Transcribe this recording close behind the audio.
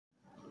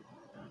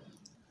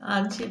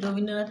আজ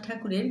রবীন্দ্রনাথ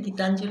ঠাকুরের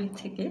গীতাঞ্জলি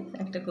থেকে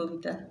একটা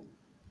কবিতা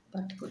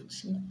পাঠ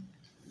করছি।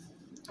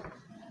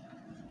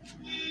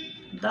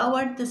 Thou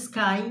art the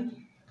sky,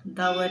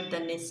 thou art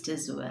the nest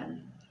as well.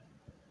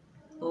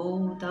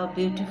 Oh, thou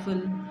beautiful,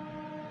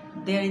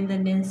 there in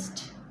the nest,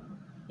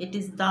 it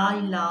is thy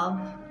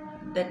love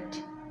that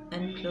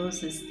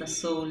encloses the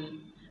soul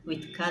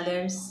with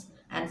colors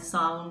and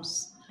sounds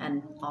and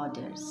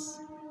odors.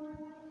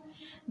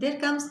 There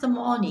comes the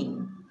morning,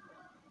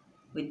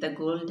 with the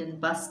golden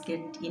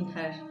basket in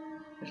her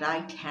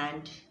right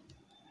hand,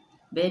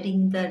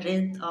 bearing the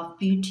wreath of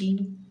beauty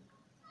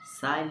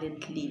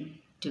silently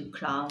to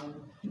crown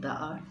the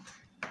earth.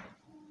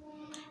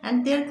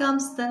 And there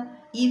comes the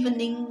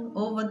evening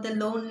over the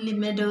lonely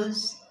meadows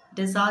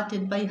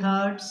deserted by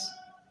herds,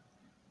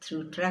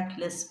 through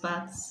trackless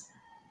paths,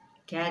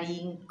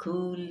 carrying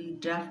cool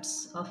draughts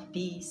of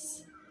peace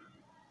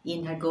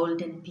in her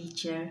golden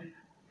pitcher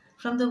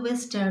from the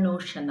western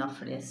ocean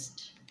of rest.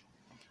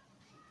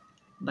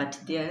 But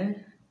there,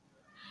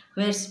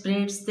 where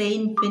spreads the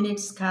infinite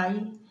sky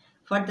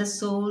for the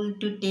soul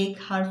to take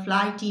her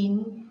flight in,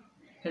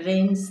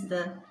 reigns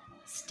the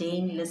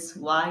stainless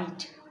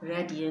white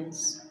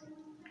radiance.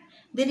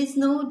 There is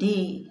no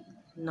day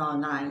nor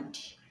night,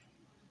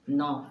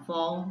 nor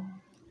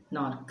form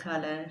nor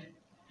color,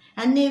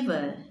 and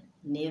never,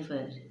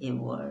 never a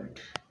word.